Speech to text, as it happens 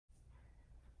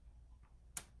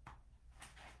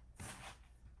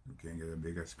Can't get a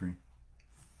bigger screen.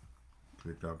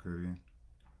 Click talk again.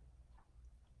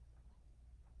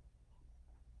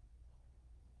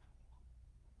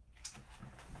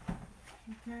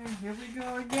 Okay, here we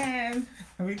go again.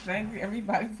 We thank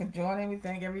everybody for joining. We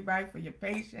thank everybody for your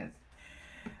patience.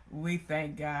 We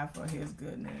thank God for His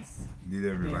goodness. Did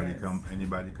everybody Yes. come?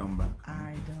 Anybody come back?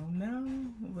 I don't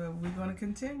know. Well, we're going to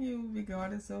continue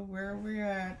regardless of where we're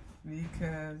at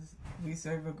because we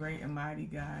serve a great and mighty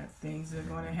God. Things are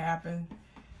going to happen.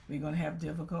 We're going to have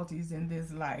difficulties in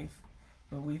this life,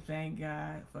 but we thank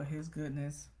God for His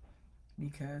goodness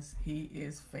because He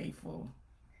is faithful.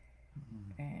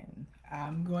 And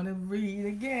I'm going to read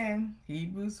again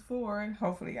Hebrews 4.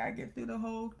 Hopefully, I get through the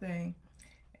whole thing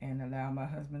and allow my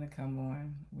husband to come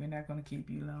on. We're not going to keep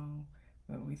you long,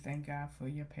 but we thank God for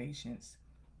your patience.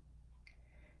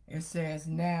 It says,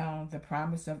 now the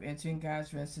promise of entering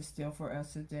God's rest is still for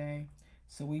us today.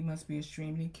 So we must be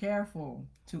extremely careful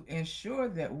to ensure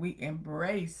that we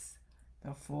embrace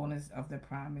the fullness of the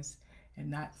promise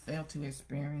and not fail to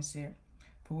experience it.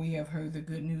 For we have heard the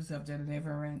good news of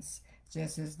deliverance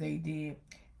just as they did.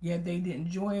 Yet they didn't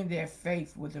join their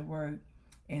faith with the word.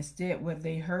 Instead, what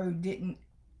they heard didn't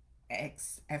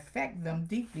affect them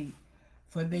deeply,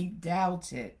 for they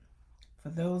doubted. For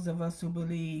those of us who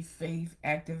believe, faith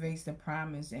activates the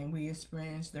promise and we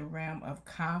experience the realm of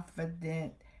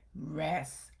confident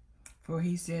rest. For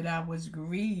he said, I was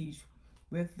grieved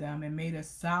with them and made a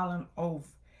solemn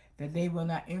oath that they will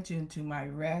not enter into my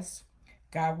rest.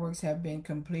 God's works have been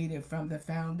completed from the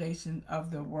foundation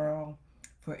of the world.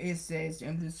 For it says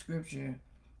in the scripture,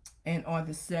 and on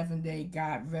the seventh day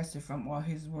God rested from all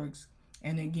his works.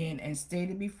 And again, and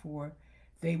stated before,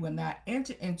 they will not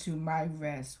enter into my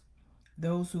rest.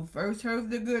 Those who first heard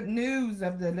the good news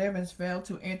of deliverance failed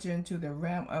to enter into the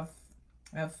realm of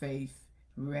faith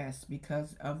rest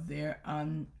because of their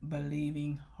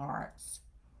unbelieving hearts.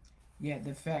 Yet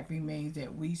the fact remains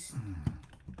that we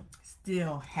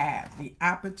still have the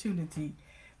opportunity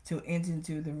to enter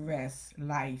into the rest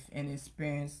life and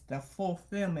experience the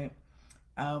fulfillment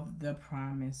of the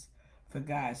promise. For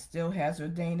God still has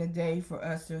ordained a day for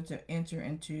us to enter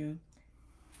into,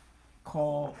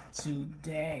 called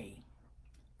today.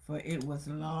 For it was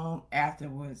long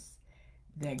afterwards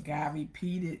that God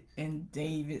repeated in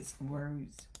David's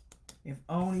words, if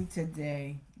only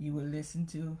today you will listen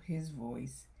to his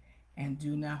voice and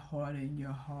do not harden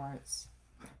your hearts.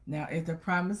 Now, if the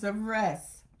promise of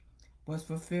rest was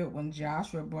fulfilled when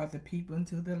Joshua brought the people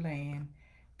into the land,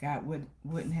 God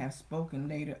wouldn't have spoken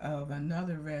later of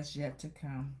another rest yet to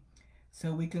come.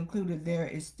 So we concluded there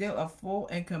is still a full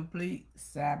and complete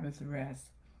Sabbath rest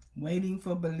waiting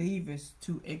for believers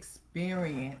to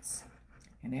experience.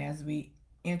 And as we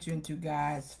enter into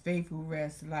God's faithful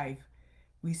rest life,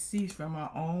 we cease from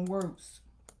our own works,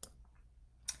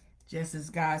 just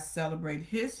as God celebrated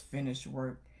his finished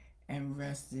work and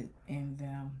rested in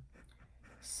them.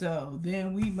 So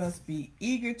then we must be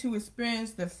eager to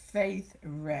experience the faith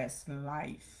rest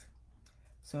life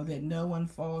so that no one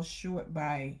falls short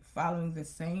by following the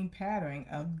same pattern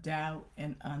of doubt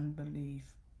and unbelief.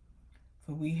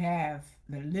 For we have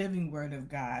the living word of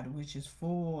God, which is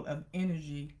full of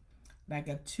energy like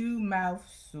a two-mouthed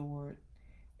sword.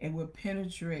 It will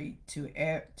penetrate to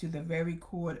the very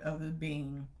core of the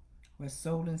being, where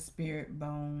soul and spirit,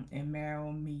 bone and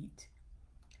marrow meet.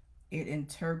 It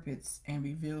interprets and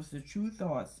reveals the true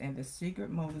thoughts and the secret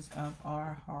motives of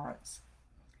our hearts.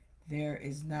 There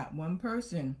is not one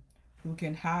person who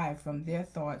can hide from their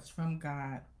thoughts from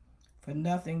God, for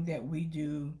nothing that we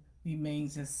do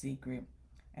remains a secret,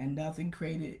 and nothing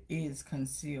created is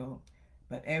concealed,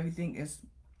 but everything is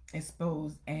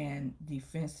exposed and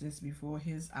defenseless before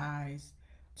his eyes,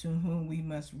 to whom we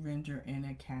must render an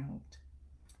account.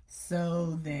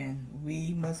 So then,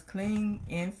 we must cling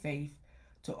in faith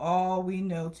to all we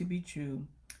know to be true.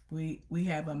 We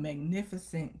have a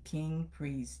magnificent King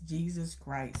Priest, Jesus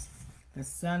Christ, the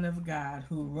Son of God,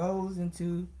 who rose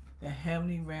into the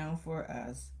heavenly realm for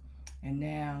us and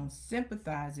now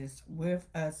sympathizes with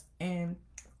us in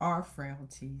our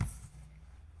frailties.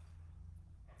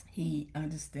 He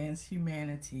understands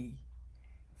humanity.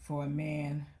 For a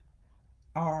man,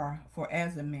 for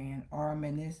as a man, our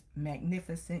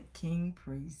magnificent King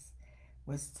Priest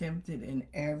was tempted in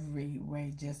every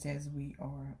way, just as we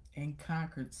are, and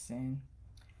conquered sin.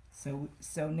 So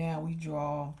now we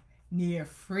draw near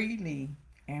freely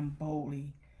and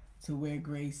boldly to where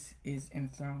grace is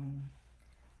enthroned,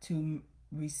 to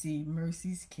receive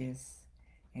mercy's kiss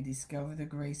and discover the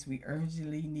grace we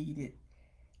urgently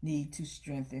need to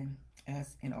strengthen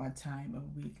us in our time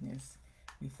of weakness.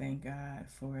 We thank God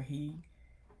for he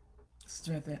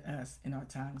strengthen us in our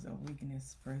times of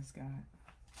weakness. Praise God.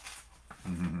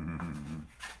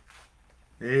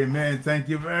 Amen. Thank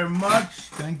you very much.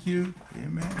 Thank you.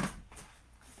 Amen.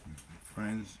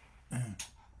 Friends,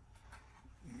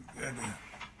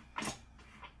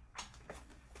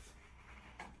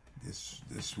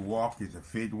 this walk is a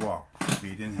faith walk.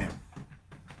 Faith in Him.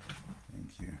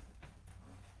 Thank you.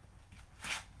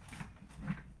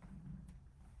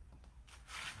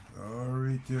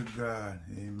 Glory to God.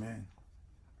 Amen.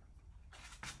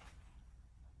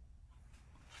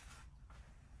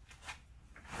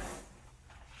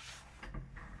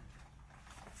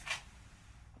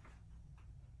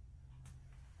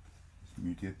 It's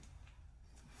muted.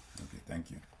 Okay, thank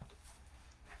you.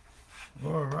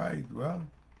 All right, well,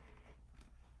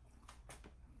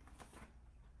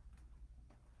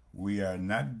 we are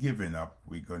not giving up.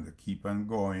 We're going to keep on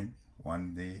going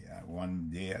one day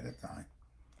at a time.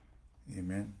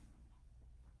 Amen.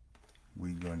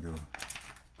 We're going to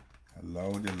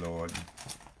allow the Lord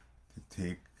to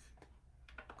take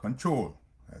control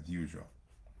as usual.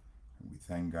 We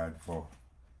thank God for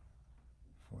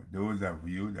those of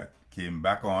you that came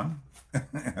back on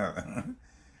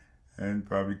and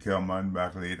probably come on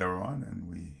back later on, and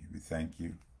we thank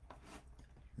you.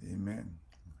 Amen.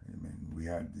 Amen. We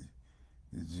had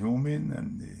the Zoom in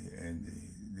and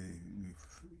the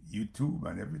YouTube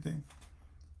and everything.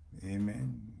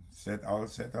 Amen. All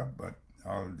set up, but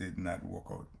all did not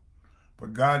work out.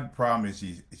 But God promised,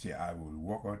 He said, I will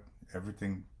work out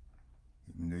everything.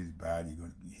 Even though it's bad,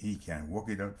 He can work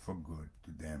it out for good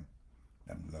to them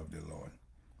that love the Lord.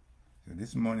 So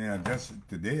this morning,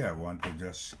 today I want to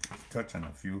just touch on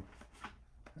a few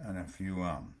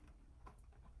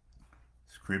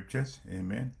scriptures.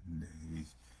 Amen.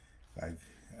 Like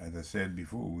as I said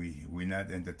before, we're not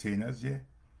entertainers yet.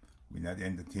 We're not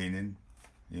entertaining.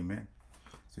 Amen.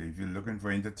 So if you're looking for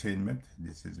entertainment,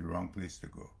 this is the wrong place to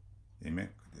go. Amen.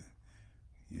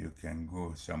 You can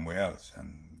go somewhere else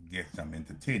and get some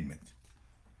entertainment.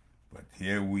 But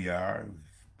here we are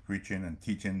preaching and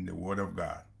teaching the Word of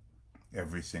God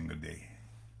every single day.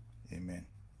 Amen.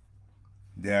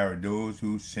 There are those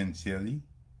who sincerely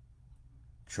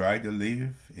try to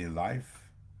live a life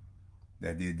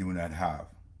that they do not have,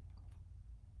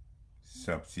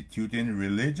 substituting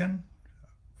religion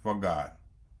for God,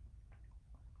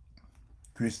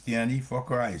 Christianity for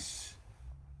Christ,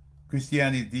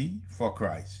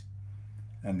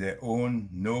 and their own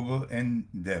noble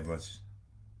endeavors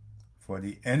for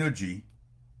the energy,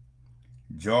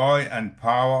 joy, and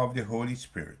power of the Holy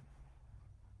Spirit.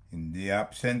 In the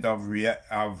absence of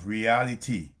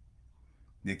reality,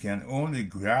 they can only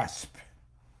grasp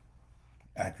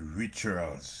at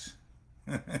rituals.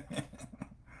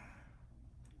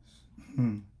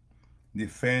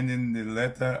 Defending the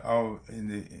letter of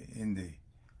in the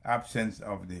absence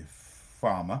of the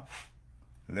farmer,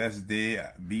 lest they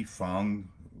be found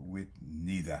with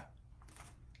neither.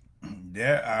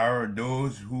 There are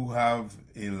those who have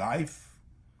a life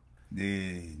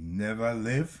they never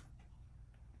live.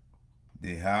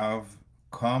 They have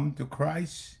come to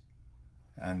Christ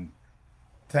and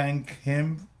thank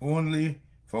Him only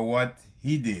for what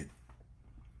He did,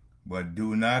 but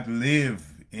do not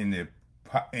live in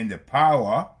the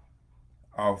power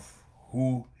of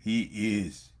who He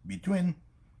is. Between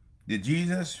the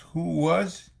Jesus who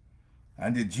was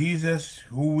and the Jesus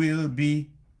who will be,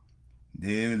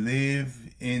 they live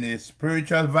in a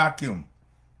spiritual vacuum,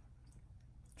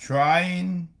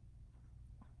 trying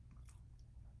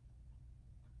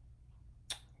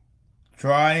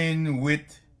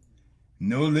with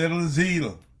no little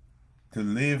zeal to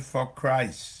live for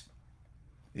Christ,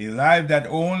 a life that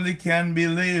only can be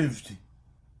lived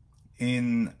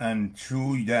in and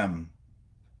through them,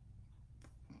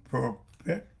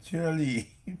 perpetually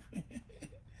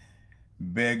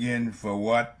begging for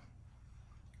what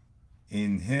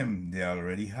in Him they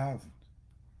already have.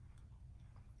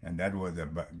 And that was a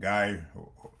guy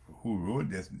who wrote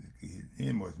this. His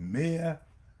name was Mayor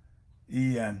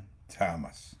Ian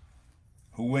Thomas,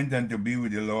 who went on to be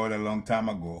with the Lord a long time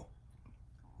ago.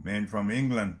 Men from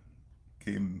England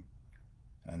came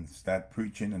and started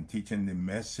preaching and teaching the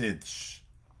message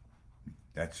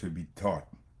that should be taught.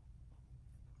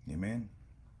 Amen.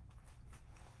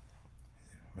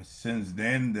 But since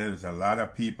then, there's a lot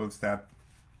of people start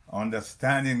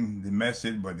understanding the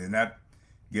message, but they're not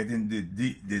getting the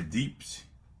deepness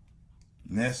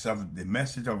of the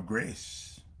message of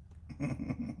grace.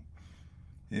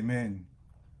 Amen.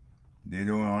 They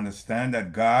don't understand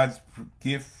that God's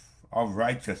gift of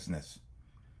righteousness,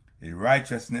 the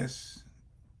righteousness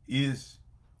is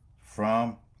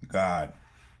from God.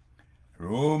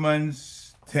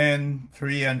 Romans 10,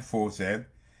 3 and 4 said,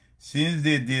 since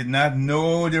they did not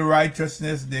know the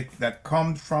righteousness that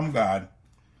comes from God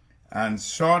and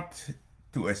sought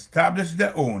to establish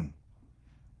their own,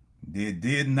 they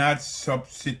did not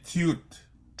submit to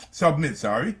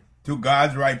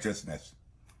God's righteousness.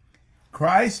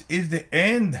 Christ is the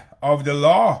end of the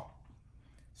law,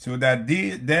 so that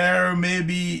there may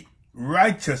be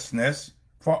righteousness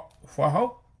for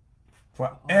who?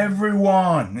 For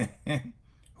everyone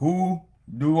who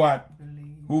do what?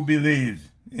 Who believes.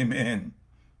 Amen.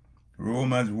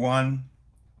 Romans 1,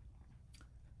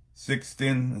 16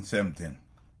 and 17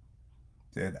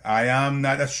 said, I am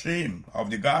not ashamed of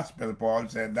the gospel. Paul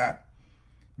said that,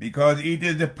 because it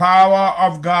is the power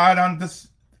of God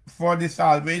for the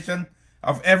salvation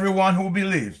of everyone who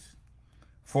believes.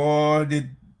 For the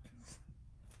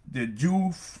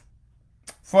Jew,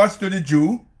 first to the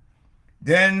Jew,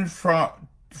 then for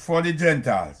the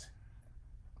Gentiles.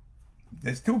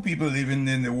 There's two people living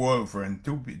in the world, friend.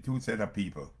 Two set of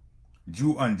people,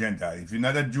 Jew and Gentile. If you're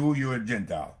not a Jew, you're a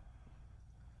Gentile.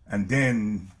 And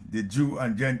then the Jew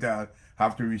and Gentile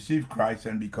have to receive Christ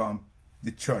and become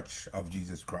the church of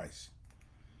Jesus Christ.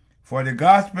 For the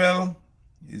gospel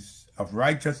of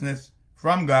righteousness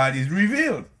from God is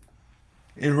revealed,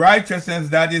 a righteousness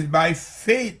that is by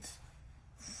faith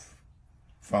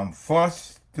from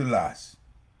first to last.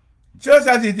 Just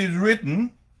as it is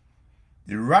written,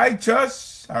 the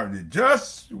righteous or the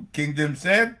just, King James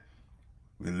said,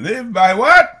 will live by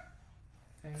what?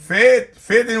 Faith.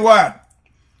 Faith in what?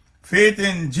 Faith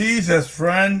in Jesus,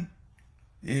 friend.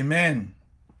 Amen.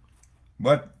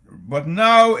 But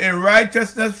now a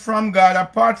righteousness from God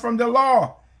apart from the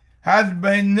law has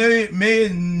been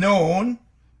made known,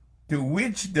 to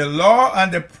which the law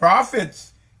and the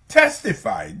prophets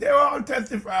testify. They all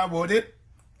testify about it.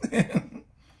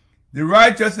 The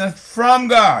righteousness from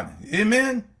God.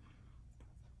 Amen.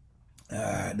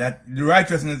 That the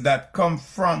righteousness that comes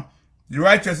from, the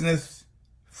righteousness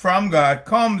from God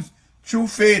comes through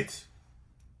faith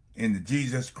in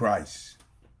Jesus Christ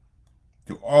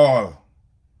to all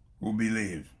who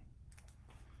believe.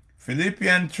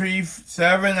 Philippians 3,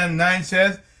 7 and 9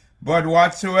 says, but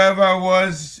whatsoever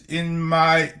was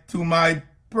to my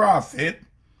profit,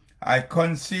 I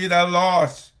consider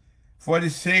loss for the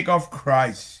sake of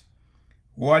Christ.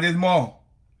 What is more,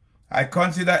 I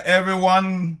consider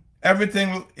everything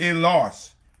a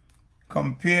loss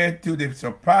compared to the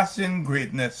surpassing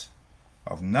greatness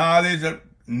of knowledge of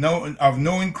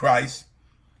knowing Christ,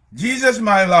 Jesus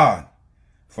my Lord,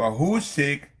 for whose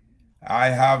sake I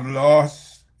have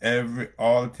lost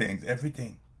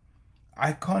everything.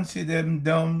 I consider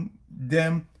them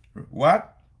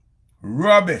what?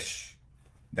 Rubbish,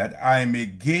 that I may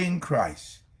gain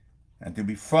Christ, and to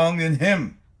be found in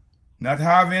him, not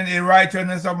having a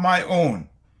righteousness of my own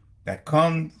that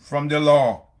comes from the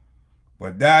law,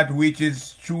 but that which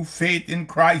is through faith in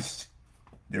Christ,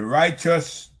 the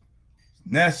righteousness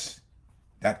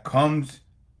that comes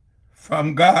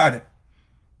from God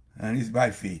and is by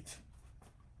faith.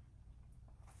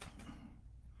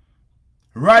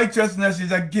 Righteousness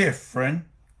is a gift, friend.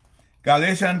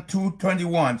 Galatians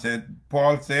 2:21 said,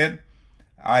 Paul said,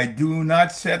 I do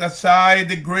not set aside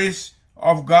the grace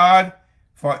of God,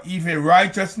 for if a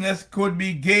righteousness could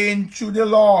be gained through the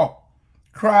law,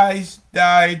 Christ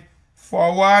died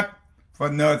for what? For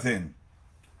nothing.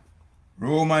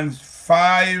 Romans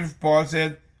 5, Paul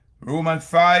said, Romans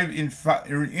 5,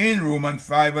 in Romans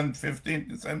 5 and 15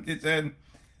 to 17 said,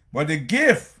 but the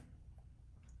gift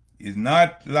is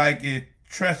not like a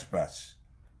trespass,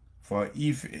 for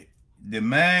if the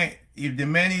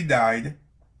many died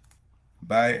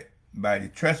by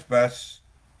the trespass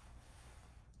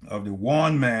of the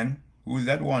one man, who is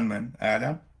that one man?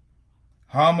 Adam.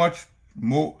 How much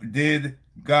more did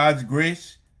God's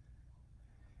grace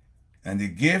and the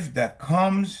gift that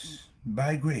comes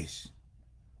by grace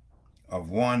of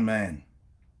one man,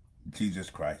 Jesus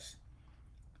Christ,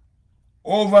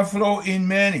 overflow in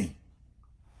many,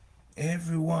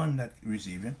 everyone that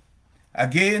receive him?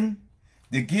 Again,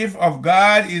 the gift of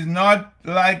God is not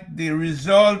like the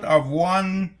result of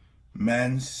one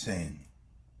man's sin.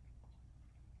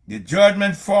 The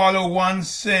judgment followed one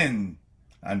sin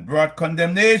and brought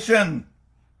condemnation,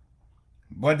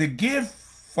 but the gift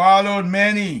followed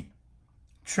many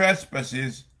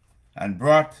trespasses and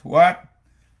brought what?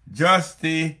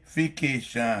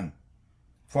 Justification.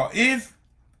 For if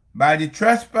by the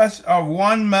trespass of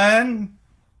one man,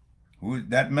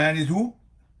 that man is who?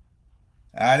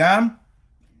 Adam,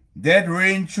 death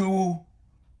reigned through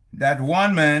that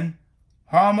one man,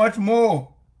 how much more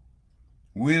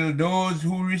will those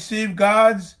who receive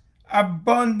God's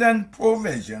abundant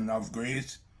provision of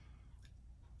grace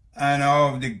and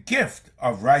of the gift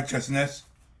of righteousness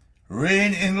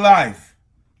reign in life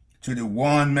to the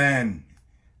one man.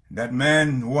 That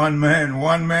man, one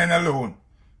man alone.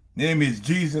 Name is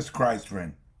Jesus Christ,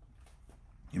 friend.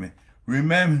 Amen.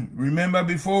 Remember,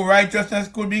 before righteousness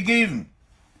could be given,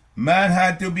 man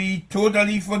had to be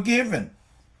totally forgiven.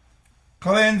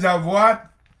 Cleansed of what?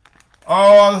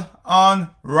 All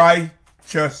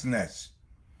unrighteousness.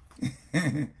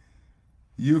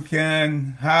 You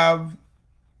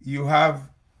have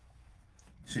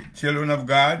children of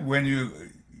God when you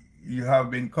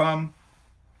have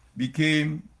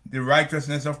became the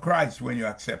righteousness of Christ when you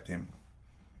accept him.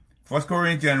 1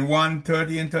 Corinthians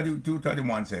 1:30 and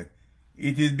 31 said,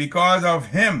 it is because of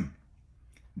him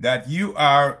that you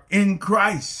are in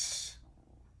Christ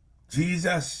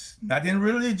Jesus, not in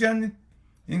religion,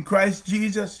 in Christ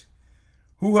Jesus,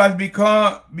 who has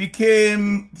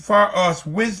became for us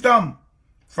wisdom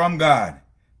from God.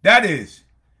 That is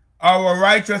our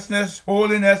righteousness,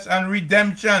 holiness, and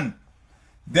redemption.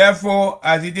 Therefore,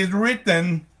 as it is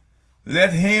written,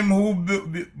 let him who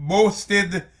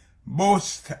boasted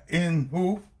boast in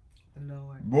who? The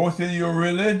Lord. Boast in your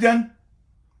religion?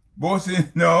 Boast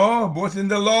in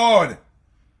the Lord.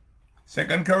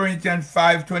 2 Corinthians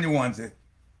 5:21 says,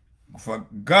 for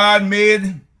God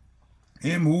made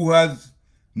him who has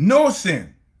no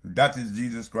sin, that is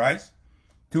Jesus Christ,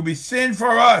 to be sin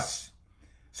for us,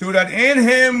 so that in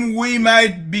him we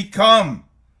might become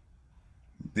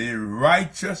the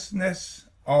righteousness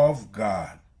of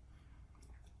God.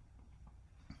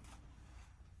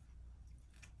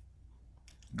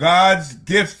 God's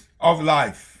gift of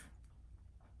life.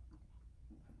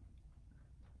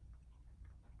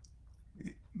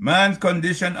 Man's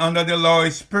condition under the law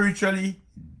is spiritually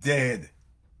dead.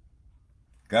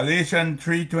 Galatians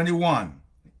 3:21.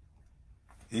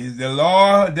 Is the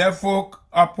law therefore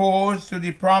opposed to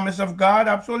the promise of God?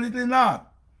 Absolutely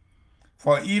not.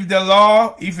 For if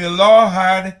a law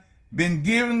had been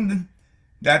given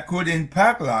that could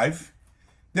impact life,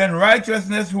 then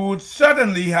righteousness would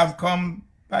certainly have come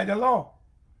by the law.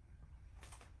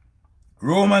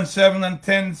 Romans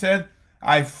 7:10 said,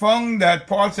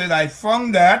 Paul said, I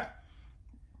found that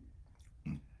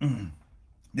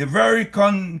the very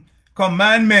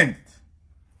commandment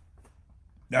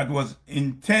that was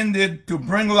intended to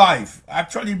bring life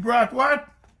actually brought what?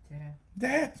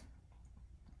 Death.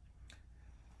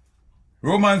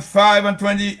 Romans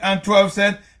 5:20 and 12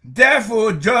 said,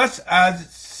 therefore, just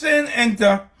as sin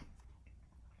entered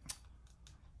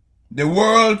the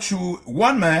world through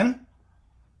one man,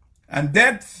 and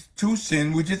death through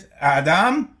sin, which is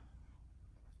Adam,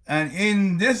 and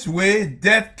in this way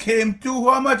death came to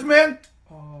how much men?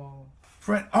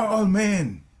 Friend, all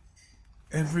men.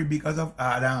 Because of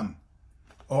Adam,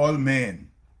 all men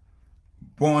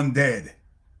born dead.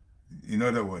 In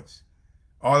other words,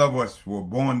 all of us were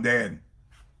born dead.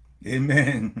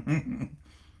 Amen.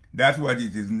 That's what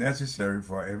it is necessary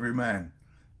for every man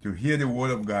to hear the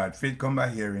word of God. Faith come by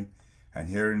hearing, and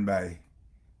hearing by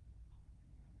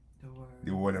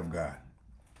the word of God.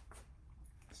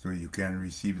 So you can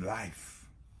receive life.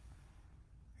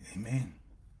 Amen.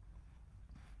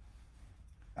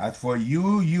 As for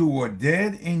you, you were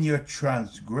dead in your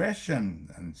transgression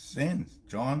and sins.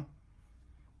 John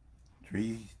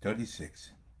 3:36.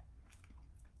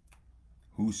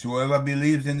 Whosoever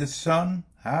believes in the Son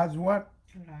has what?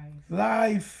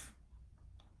 Life.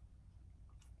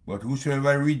 But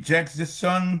whosoever rejects the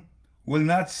Son will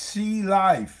not see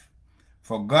life,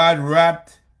 for God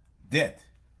wrapped death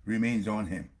remains on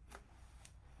him.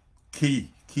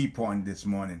 Key point this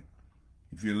morning.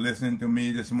 If you're listening to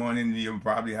me this morning, you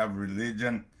probably have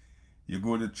religion. You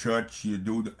go to church, you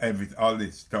do all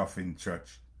this stuff in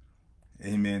church.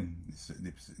 Amen.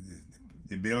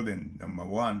 The building, number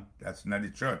one, that's not the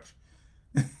church.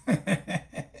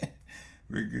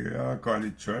 We all call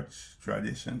it church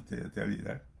tradition to tell you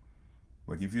that.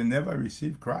 But if you never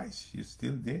receive Christ, you're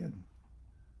still dead.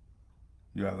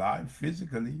 You're alive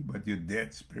physically, but you're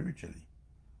dead spiritually.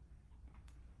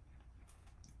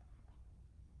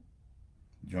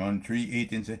 John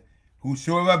 3:18 says,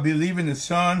 whosoever believes in the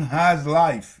Son has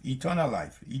life, eternal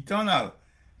life. Eternal,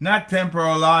 not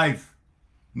temporal life.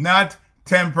 Not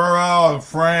temporal,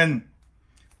 friend.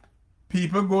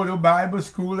 People go to Bible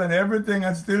school and everything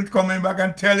and still coming back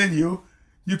and telling you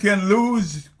you can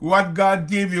lose what God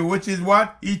gave you, which is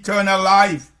what? Eternal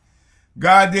life.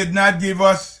 God did not give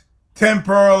us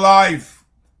temporal life.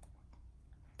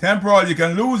 Temporal, you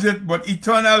can lose it, but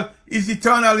eternal is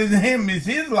in him, is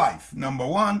his life, number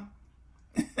one.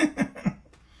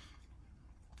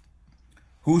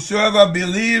 Whosoever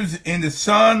believes in the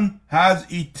Son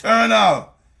has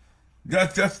eternal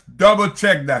Just double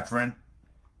check that, friend.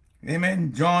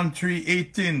 Amen. John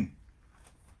 3:18.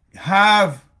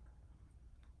 Have,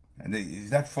 and is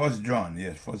that First John?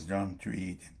 Yes, First John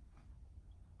 3:18.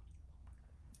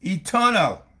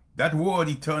 Eternal. That word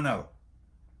eternal.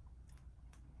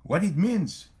 What it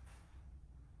means?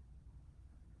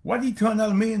 What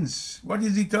eternal means? What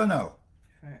is eternal?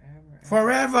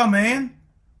 Forever, man.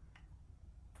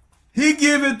 He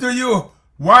gave it to you.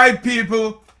 White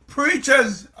people,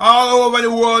 preachers all over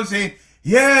the world say,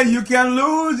 yeah, you can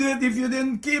lose it if you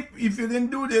didn't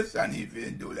do this and if you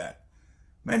didn't do that.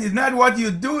 Man, it's not what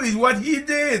you do, it's what he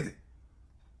did.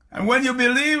 And when you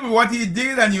believe what he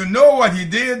did and you know what he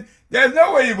did, there's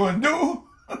no way you're going to do.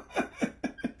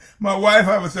 My wife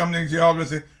has something she always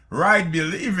says, right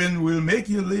believing will make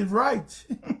you live right.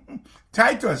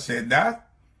 Titus said that.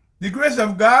 The grace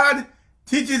of God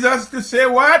teaches us to say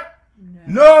what?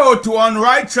 No to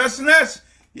unrighteousness.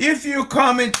 If you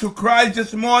come into Christ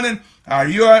this morning,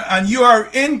 you are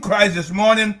in Christ this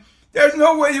morning, there's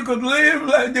no way you could live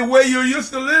like the way you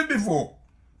used to live before.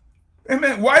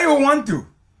 Amen. Why you want to?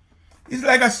 It's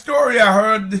like a story I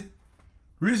heard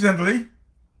recently.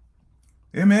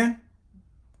 Amen.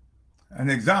 An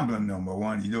example number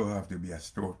one, you don't have to be a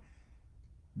story.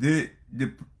 The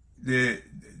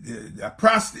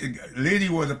lady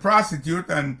was a prostitute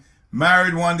and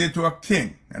married one day to a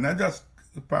king. And I just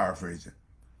paraphrase it.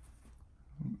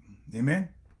 Amen.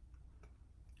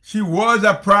 She was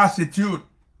a prostitute.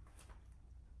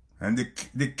 And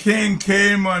the king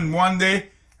came on one day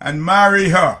and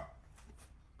married her.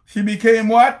 She became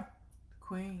what?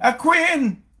 Queen. A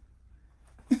queen.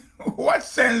 What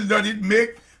sense does it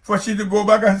make for she to go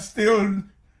back and still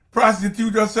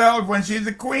prostitute herself when she's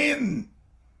a queen?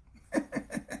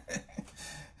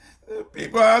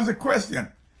 People ask the question.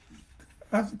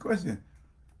 Ask the question.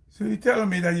 So you're telling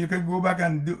me that you could go back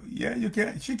and do, yeah, you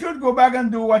can. She could go back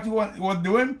and do what you was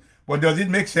doing, but does it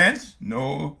make sense?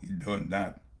 No, it does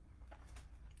not.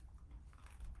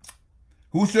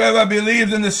 Whosoever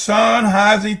believes in the Son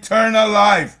has eternal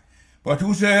life, but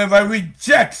whosoever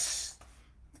rejects,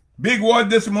 big word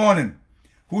this morning,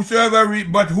 whosoever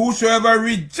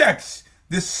rejects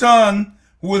the Son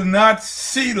will not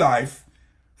see life,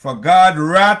 for God's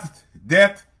wrath,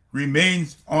 death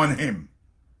remains on him.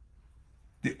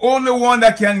 The only one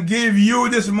that can give you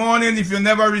this morning, if you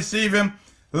never receive him,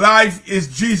 life is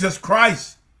Jesus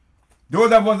Christ.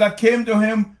 Those of us that came to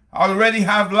him already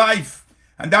have life.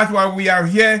 And that's why we are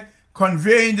here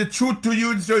conveying the truth to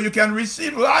you so you can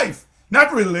receive life.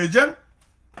 Not religion.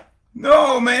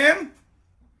 No, man.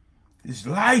 It's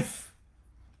life.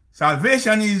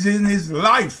 Salvation is in his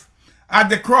life. At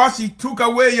the cross, he took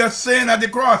away your sin at the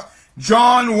cross.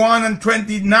 John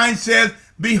 1:29 says,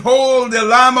 behold the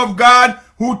Lamb of God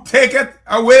who taketh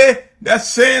away the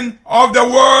sin of the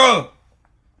world.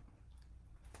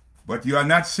 But you are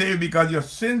not saved because your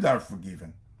sins are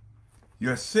forgiven.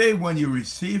 You're saved when you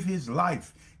receive his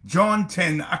life. John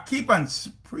 10, I keep on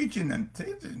preaching and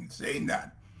teaching, saying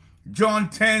that.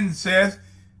 John 10 says,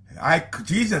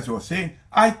 Jesus was saying,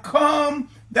 I come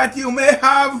that you may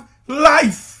have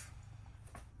life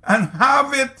and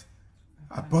have it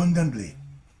abundantly.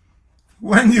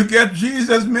 When you get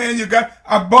Jesus, man, you got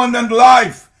abundant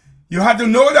life. You have to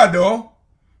know that, though.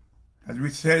 As we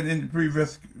said in the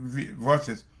previous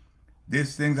verses,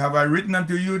 these things have I written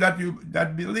unto you that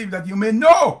believe, that you may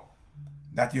know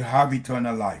that you have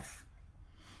eternal life.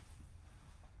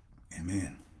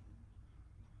 Amen.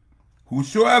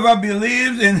 Whosoever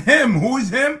believes in him, who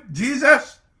is him?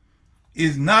 Jesus,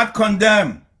 is not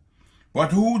condemned.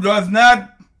 But who does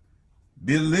not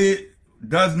believe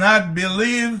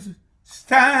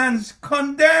stands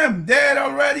condemned, dead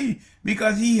already,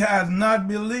 because he has not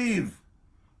believed.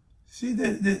 See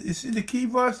the key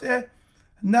verse there?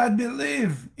 Not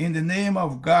believe in the name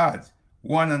of God's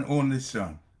one and only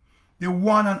Son. The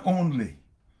one and only.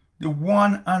 The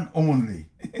one and only.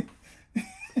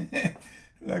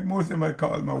 Like most of them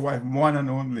call my wife one and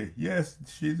only. Yes,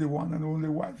 she's the one and only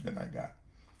wife that I got.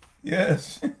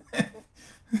 Yes.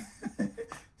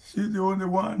 She's the only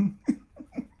one.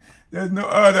 There's no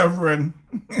other friend.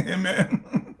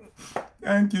 Amen.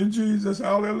 Thank you, Jesus.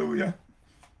 Hallelujah.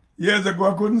 Years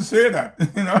ago, I couldn't say that.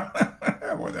 You know,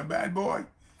 I was a bad boy.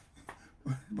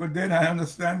 But then I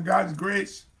understand God's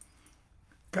grace.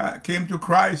 God came to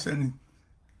Christ and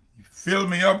filled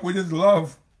me up with his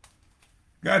love.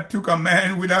 God took a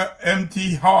man with an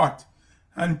empty heart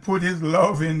and put his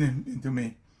love into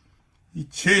me. He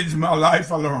changed my life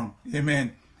along.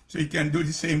 Amen. So he can do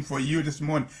the same for you this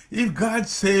morning. If God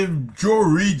saved Joe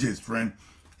Regis, friend,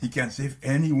 he can save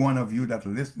any one of you that's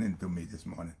listening to me this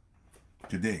morning,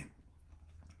 today.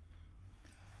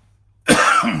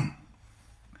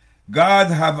 God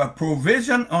have a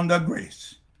provision under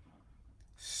grace.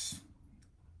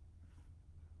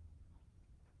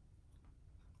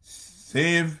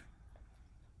 Saved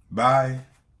by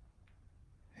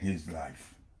his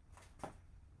life.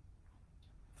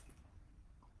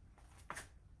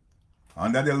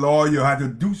 Under the law, you had to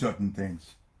do certain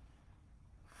things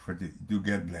to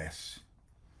get blessed.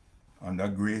 Under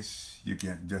grace, you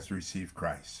can just receive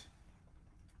Christ.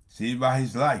 Saved by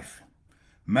his life.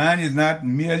 Man is not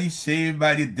merely saved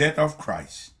by the death of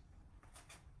Christ,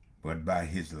 but by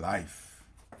his life.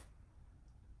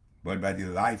 But by the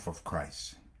life of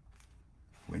Christ.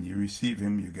 When you receive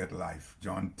him, you get life.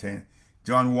 John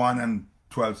 1 and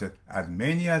 12 said, as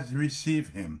many as receive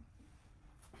him,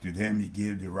 to them he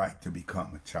gave the right to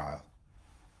become a child.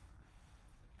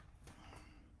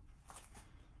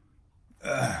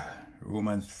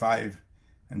 Romans 5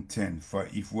 and 10. For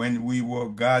if when we were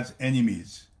God's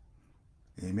enemies,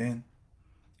 amen,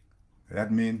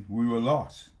 that means we were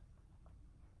lost,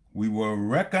 we were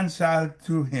reconciled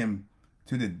to him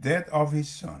to the death of his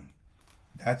son.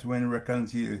 That's when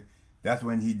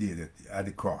he did it at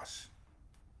the cross.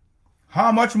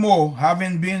 How much more,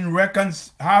 having been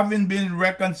reconciled,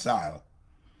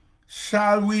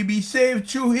 shall we be saved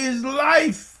through his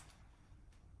life?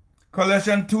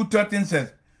 Colossians 2:13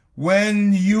 says,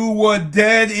 when you were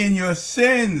dead in your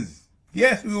sins,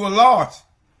 yes, we were lost,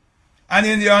 and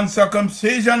in the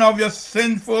uncircumcision of your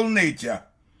sinful nature,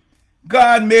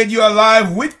 God made you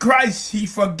alive with Christ. He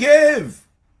forgave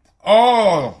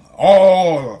all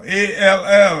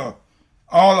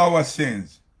our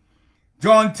sins.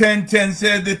 John 10:10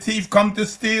 says, the thief come to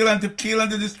steal and to kill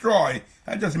and to destroy.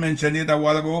 I just mentioned it a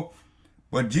while ago.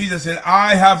 But Jesus said,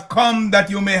 I have come that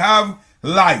you may have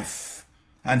life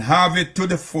and have it to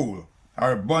the full,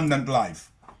 or abundant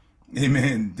life.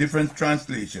 Amen. Different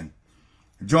translation.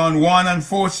 John 1 and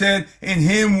 4 said, in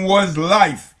him was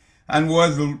life, and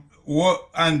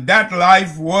that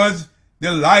life was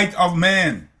the light of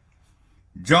man.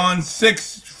 John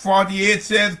 6:48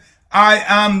 says, I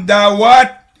am the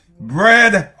what?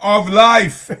 Bread of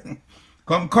life.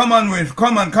 Come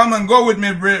on, go with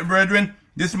me, brethren,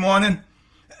 this morning.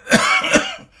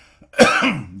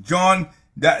 John,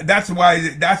 that's why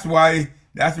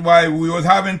we was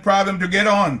having problem to get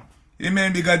on.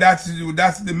 Amen. Because that's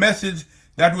the message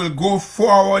that will go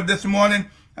forward this morning,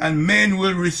 and men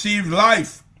will receive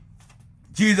life.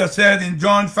 Jesus said in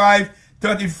John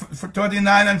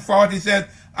 5:39 and 40, said,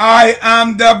 I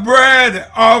am the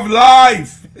bread of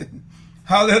life.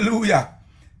 Hallelujah.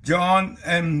 John,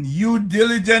 you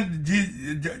diligent,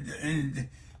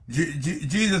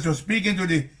 Jesus was speaking to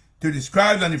the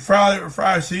scribes and the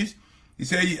Pharisees. He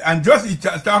said, and just he's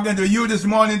talking to you this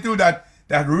morning too, that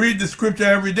read the scripture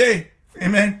every day.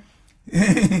 Amen.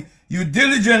 You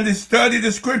diligently study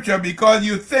the scripture because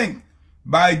you think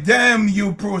by them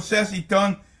you possess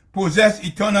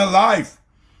eternal life.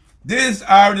 These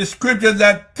are the scriptures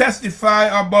that testify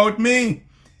about me.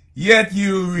 Yet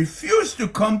you refuse to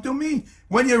come to me.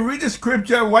 When you read the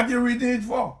scripture, what you reading it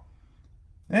for?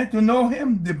 To know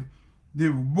him. The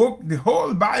book, the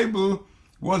whole Bible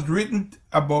was written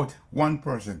about one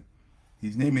person.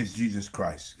 His name is Jesus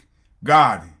Christ.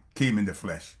 God came in the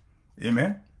flesh.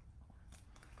 Amen.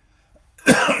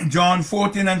 John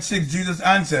 14 and 6, Jesus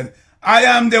answered, I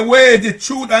am the way, the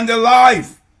truth, and the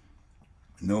life.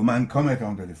 No man cometh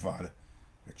unto the Father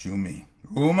but through me.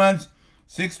 Romans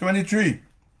 6:23.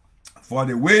 For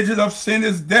the wages of sin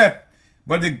is death,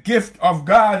 but the gift of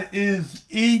God is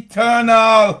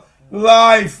eternal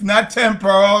life, not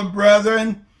temporal,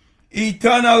 brethren.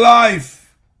 Eternal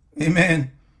life.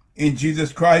 Amen. In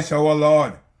Jesus Christ our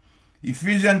Lord.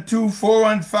 Ephesians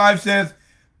 2:4 and 5 says,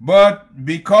 but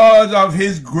because of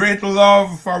his great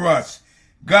love for us,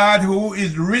 God, who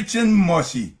is rich in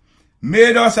mercy,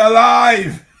 made us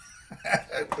alive.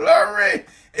 Glory.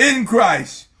 In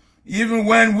Christ. Even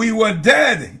when we were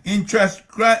dead in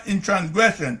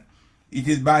transgression, it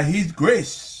is by his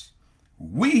grace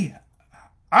we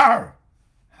are,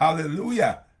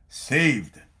 hallelujah,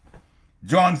 saved.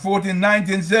 John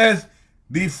 14:19 says,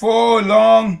 before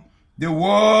long the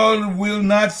world will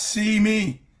not see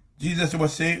me. Jesus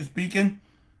was speaking,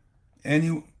 and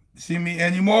you see me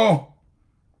anymore,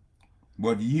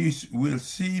 but ye will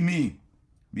see me,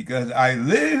 because I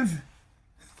live.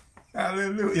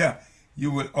 Hallelujah.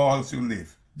 You will also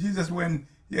live. Jesus went,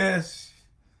 yes.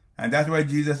 And that's why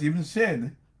Jesus even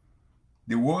said,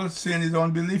 the world's sin is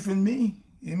unbelief in me.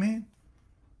 Amen.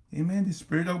 Amen. The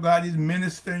Spirit of God is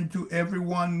ministering to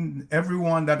everyone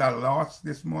that are lost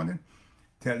this morning,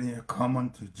 telling you, come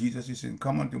unto Jesus. He said,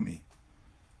 come unto me.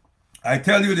 I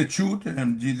tell you the truth,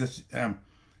 and Jesus,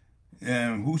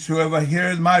 whosoever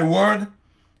hears my word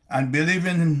and believe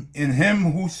in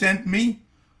him who sent me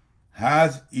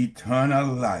has eternal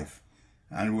life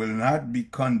and will not be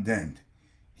condemned.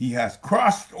 He has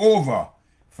crossed over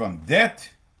from death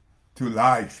to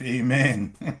life.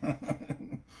 Amen.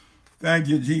 Thank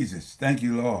you, Jesus. Thank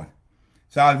you, Lord.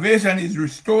 Salvation is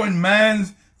restoring man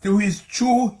to his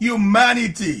true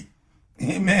humanity.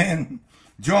 Amen.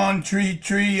 John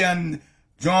 3:3 and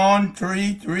John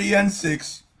 3:3 and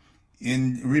 6.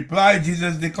 In reply,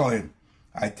 Jesus declared,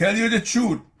 I tell you the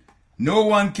truth, no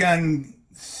one can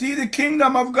see the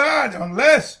kingdom of God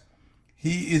unless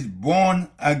he is born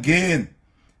again.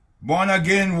 Born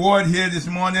again word here this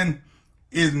morning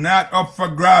is not up for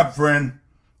grab, friend.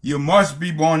 You must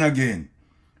be born again.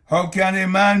 How can a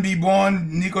man be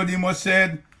born? Nicodemus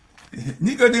said.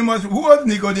 Nicodemus, who was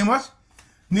Nicodemus?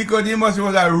 Nicodemus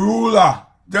was a ruler,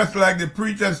 just like the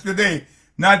preachers today,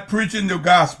 not preaching the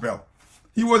gospel.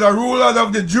 He was a ruler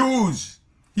of the Jews.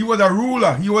 He was a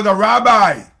ruler. He was a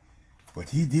rabbi. But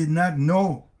he did not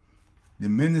know the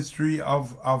ministry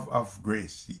of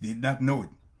grace. He did not know it.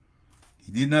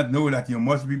 He did not know that you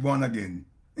must be born again.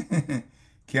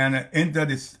 Can I enter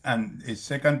this and a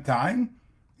second time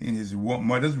in his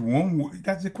mother's womb?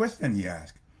 That's the question he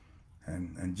asked.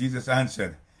 And Jesus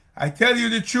answered, I tell you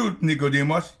the truth,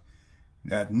 Nicodemus,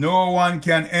 that no one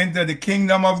can enter the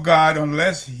kingdom of God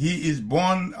unless he is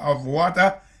born of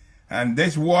water. And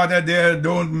this water there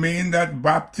don't mean that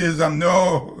baptism,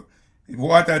 no.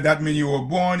 Water, that means you were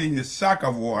born in a sack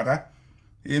of water.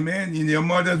 Amen. In your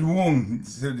mother's womb.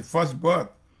 It's the first birth.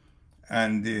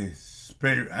 And the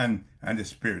spirit and the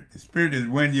spirit. The spirit is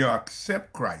when you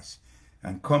accept Christ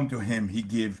and come to him. He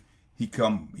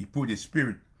put his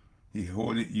spirit.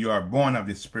 You are born of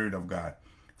the Spirit of God.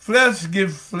 Flesh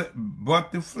gives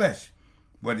birth to flesh,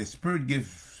 but the Spirit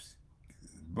gives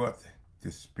birth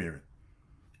to spirit.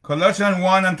 Colossians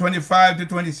 1 and 25 to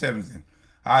 27.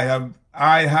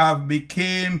 I have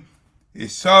became a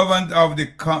servant of the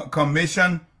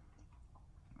commission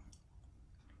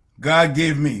God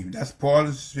gave me. That's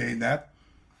Paul saying that.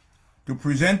 To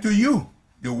present to you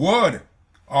the word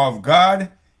of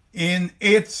God in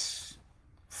its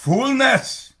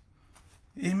fullness.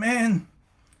 Amen.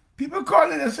 People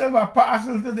calling themselves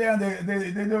apostles today, and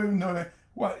they don't even know that.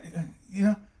 What, you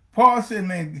know, Paul said,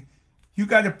 man, you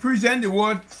got to present the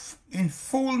word in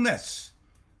fullness.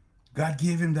 God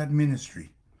gave him that ministry.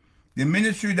 The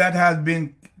ministry that has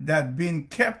been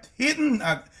kept hidden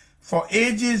for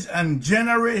ages and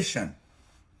generation.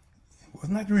 It was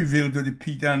not revealed to the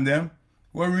Peter and them.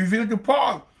 It was revealed to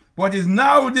Paul. But is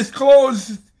now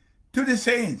disclosed to the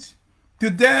saints. To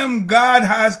them, God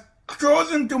has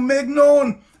chosen to make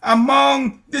known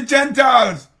among the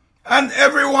Gentiles and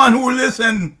everyone who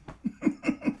listen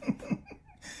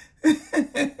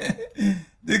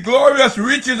the glorious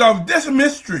riches of this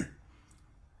mystery.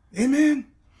 Amen.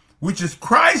 Which is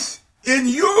Christ in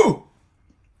you,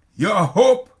 your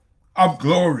hope of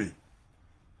glory.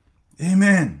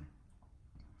 Amen.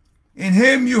 In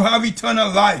him you have eternal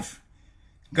life.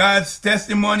 God's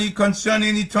testimony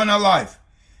concerning eternal life.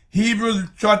 Hebrews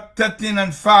 13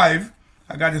 and 5.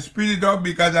 I got to speed it up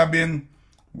because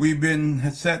we've been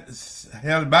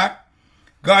held back.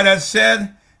 God has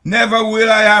said, never will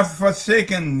I have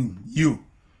forsaken you.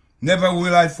 Never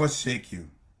will I forsake you.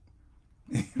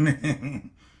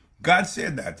 Amen. God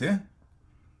said that, eh?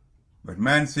 But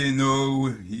man say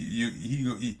no,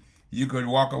 you could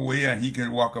walk away and he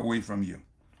can walk away from you.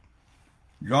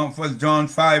 1 John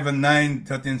 5 and 9,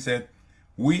 13 said,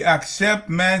 we accept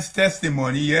man's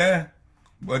testimony, yeah,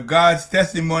 but God's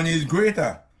testimony is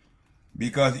greater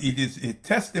because it is a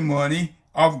testimony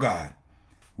of God,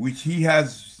 which he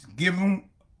has given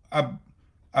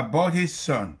about his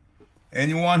Son.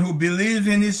 Anyone who believes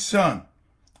in his Son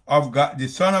of God, the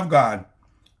Son of God,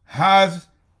 has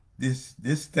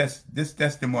this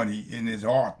testimony in his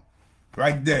heart,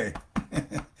 right there.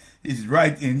 It's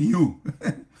right in you.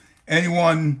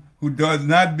 Anyone who does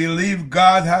not believe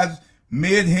God has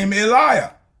made him a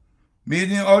liar, made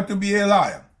him out to be a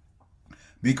liar,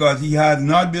 because he has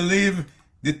not believed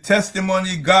the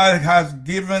testimony God has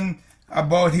given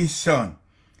about his Son.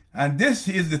 And this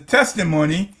is the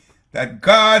testimony that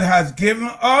God has given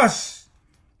us.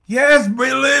 Yes,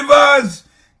 believers,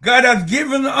 God has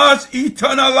given us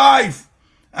eternal life,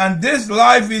 and this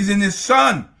life is in his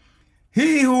Son.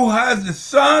 He who has the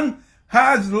Son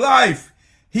has life.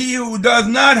 He who does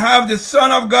not have the Son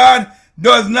of God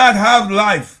does not have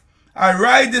life. I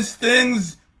write these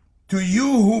things to you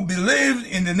who believe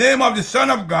in the name of the Son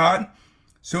of God,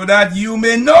 so that you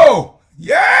may know,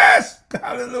 yes,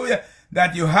 hallelujah,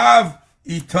 that you have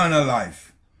eternal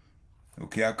life.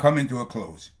 Okay, I'm coming to a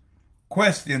close.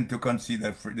 question to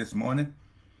consider for this morning.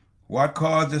 What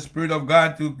caused the Spirit of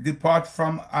God to depart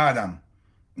from Adam?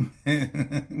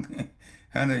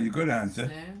 Hannah, you could answer.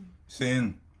 Sin.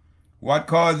 Sin. What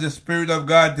caused the Spirit of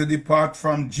God to depart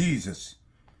from Jesus?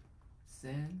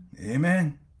 Sin.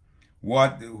 Amen.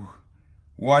 What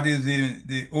is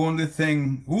the only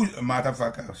thing, matter of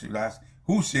fact, I should ask,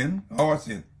 who sinned? Our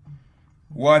sin.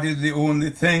 What is the only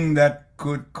thing that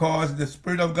could cause the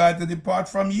Spirit of God to depart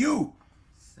from you?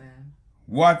 Sin.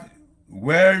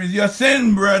 Where is your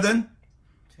sin, brethren?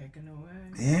 Taken away.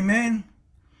 Amen.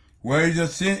 Where is your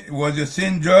sin? Was your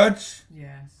sin judged?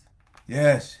 Yes.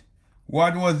 Yes.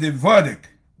 What was the verdict?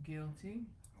 Guilty.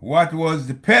 What was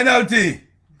the penalty?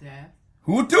 Death.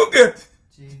 Who took it?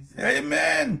 Jesus.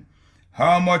 Amen.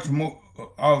 How much more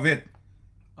of it?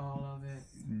 All of it.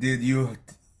 Did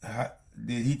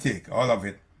he take? All of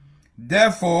it.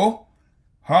 Therefore,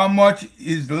 how much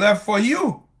is left for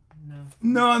you?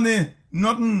 No.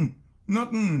 Nothing.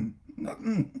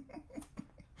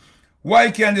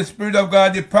 Why can the Spirit of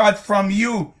God depart from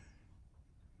you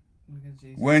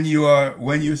when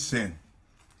you sin?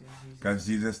 Because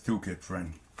Jesus took it,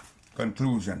 friend.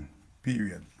 Conclusion.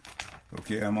 Period.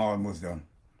 Okay, I'm almost done.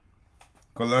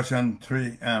 Colossians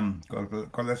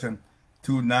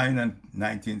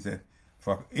 2:9-19 says,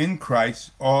 for in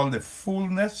Christ all the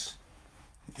fullness,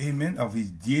 amen, of his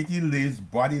deity lives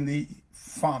bodily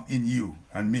form in you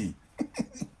and me.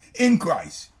 In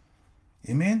Christ.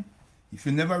 Amen. If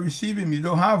you never receive him, you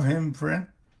don't have him, friend.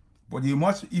 But you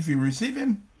must, if you receive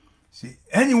him, see,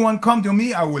 anyone come to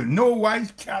me, I will no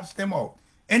wise cast them out.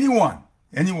 Anyone.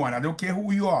 I don't care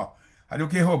who you are. I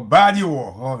don't care how bad you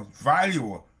are, how vile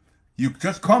you are. You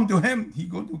just come to him, he's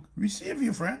going to receive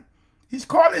you, friend. He's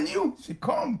calling you. Say,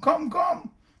 come. Come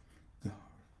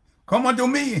unto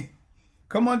me.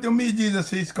 Come unto me, Jesus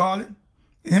says, calling.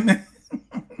 Amen.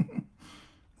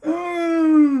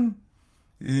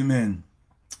 Amen.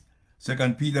 2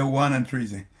 Peter 1:3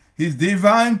 says, his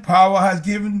divine power has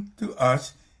given to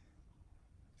us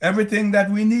everything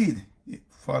that we need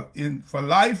for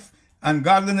life and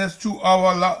godliness through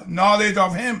our knowledge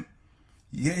of him.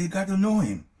 Yeah, you got to know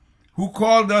him. Who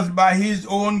called us by his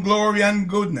own glory and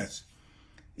goodness.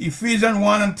 Ephesians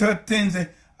 1:13 says,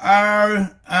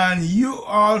 and you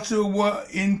also were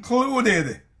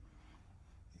included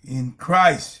in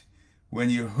Christ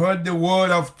when you heard the word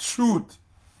of truth.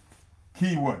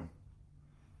 Keyword.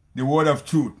 The word of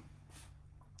truth.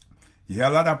 You hear a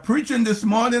lot of preaching this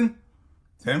morning.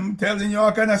 Them telling you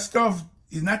all kind of stuff.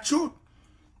 It's not truth.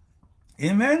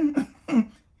 Amen.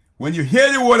 When you hear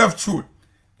the word of truth,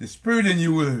 the Spirit in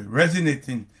you will resonate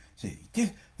and say,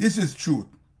 this is truth.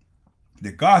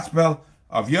 The gospel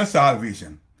of your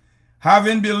salvation.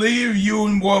 Having believed,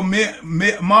 you were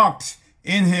marked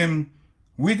in him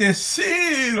with a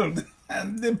seal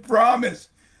and the promise.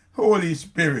 Holy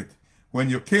Spirit, when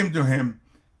you came to him,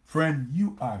 friend,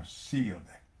 you are sealed.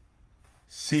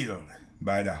 Sealed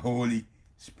by the Holy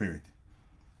Spirit.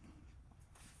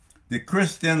 The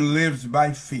Christian lives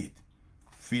by faith.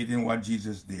 Faith in what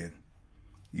Jesus did.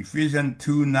 Ephesians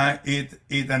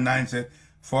 2:8-9 says,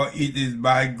 for it is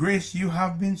by grace you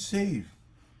have been saved,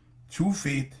 through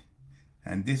faith,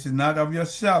 and this is not of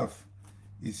yourself,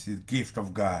 it's the gift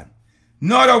of God,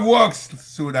 not of works,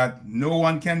 so that no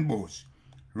one can boast.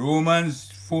 Romans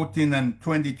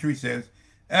 14:23 says,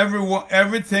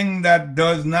 everything that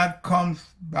does not come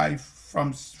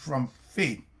from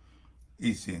faith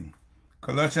is sin.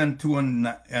 Colossians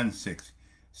 2:6.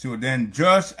 So then,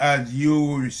 just as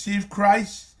you receive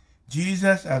Christ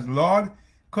Jesus as Lord,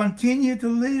 continue to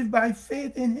live by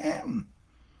faith in him.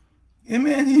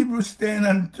 Amen. Hebrews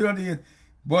 10:38.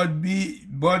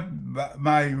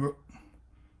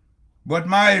 But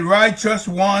my righteous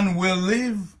one will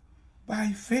live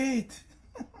by faith.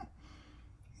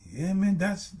 Amen.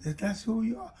 That's who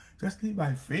you are. Just live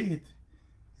by faith,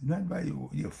 not by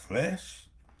your flesh.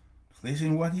 Flesh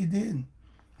in what he did.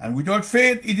 And without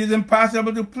faith, it is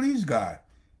impossible to please God,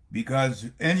 because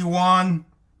anyone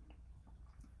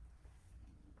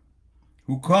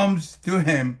who comes to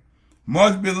him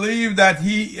must believe that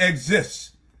he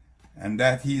exists and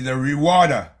that he is a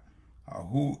rewarder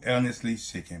who earnestly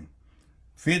seek him.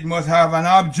 Faith must have an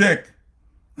object.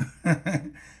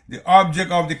 The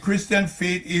object of the Christian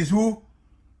faith is who?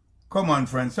 Come on,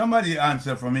 friends. Somebody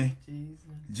answer for me.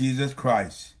 Jesus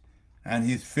Christ and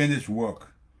his finished work.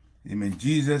 Amen.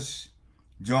 Jesus,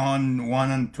 John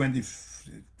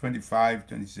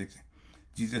 1:25-26.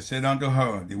 Jesus said unto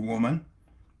her, the woman,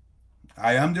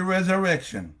 I am the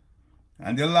resurrection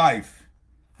and the life,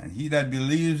 and he that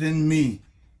believes in me,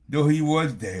 though he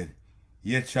was dead,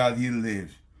 yet shall he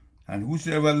live. And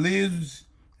whosoever lives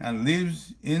and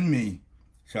lives in me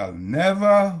shall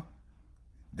never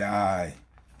die.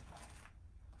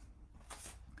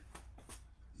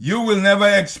 You will never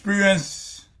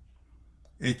experience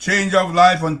a change of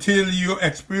life until you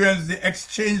experience the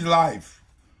exchange life.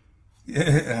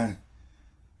 Yeah.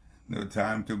 No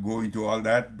time to go into all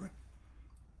that, but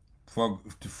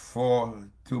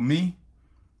to me,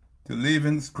 to live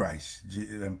in Christ,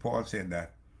 and Paul said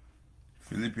that.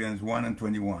 Philippians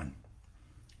 1:21.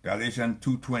 Galatians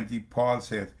 2:20, Paul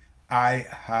said, I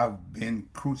have been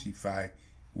crucified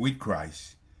with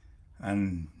Christ,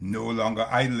 and no longer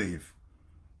I live,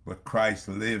 but Christ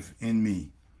lives in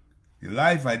me. The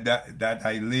life that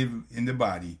I live in the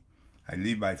body, I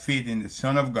live by faith in the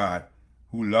Son of God,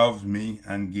 who loves me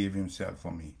and gave himself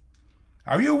for me.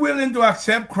 Are you willing to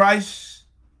accept Christ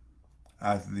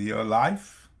as your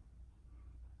life?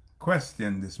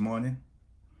 Question this morning.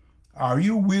 Are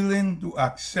you willing to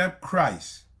accept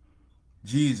Christ,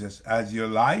 Jesus, as your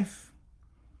life?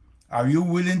 Are you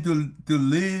willing to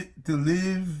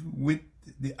live with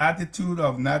the attitude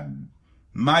of not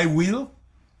my will,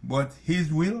 but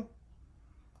his will?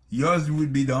 Yours will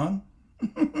be done.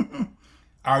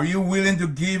 Are you willing to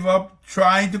give up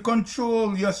trying to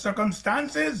control your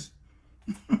circumstances?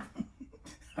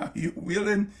 Are you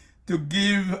willing to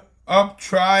give up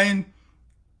trying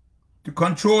to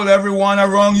control everyone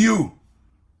around you?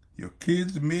 Your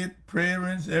kids, mate,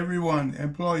 parents, everyone,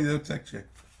 employees, etc.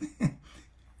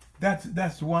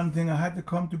 That's one thing I had to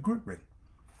come to grip with.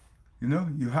 You know,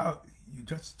 you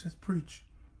just preach.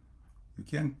 You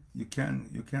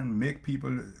can make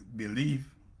people believe.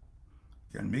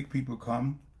 You can make people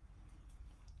come.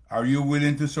 Are you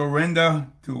willing to surrender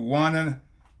to the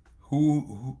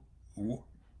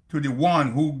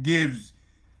one who gives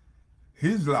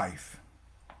his life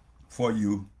for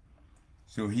you,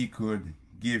 so he could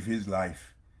give his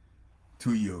life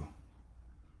to you,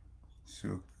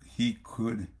 so he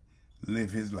could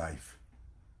live his life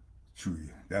through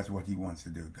you? That's what he wants to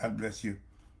do. God bless you.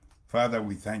 Father,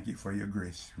 we thank you for your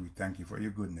grace. We thank you for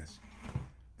your goodness.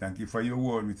 Thank you for your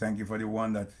word. We thank you for the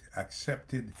one that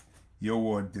accepted your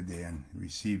word today and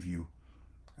receive you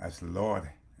as Lord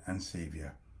and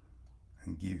Savior.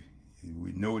 And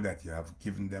we know that you have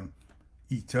given them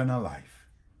eternal life,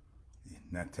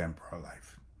 not temporal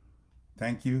life.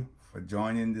 Thank you for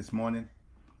joining this morning.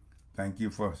 Thank you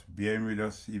for bearing with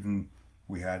us. Even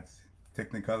we had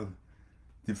technical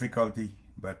difficulty,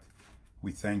 but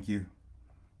we thank you.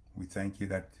 We thank you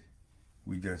that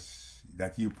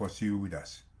you pursue with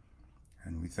us.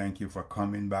 And we thank you for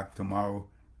coming back tomorrow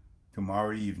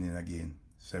evening again,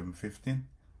 7:15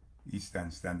 Eastern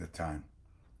Standard Time.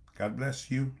 God bless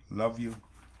you, love you,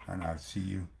 and I'll see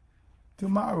you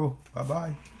tomorrow.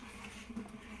 Bye-bye.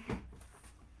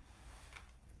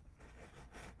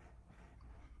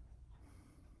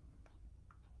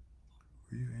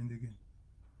 Will you end again?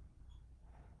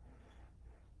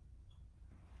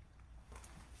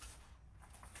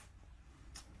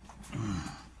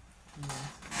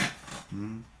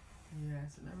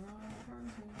 Yes, and the wrong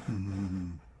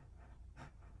person.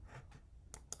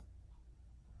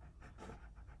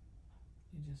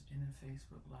 You just in a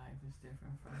Facebook Live is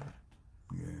different from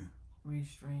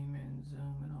Restream and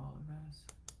Zoom and all of us.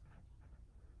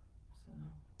 So.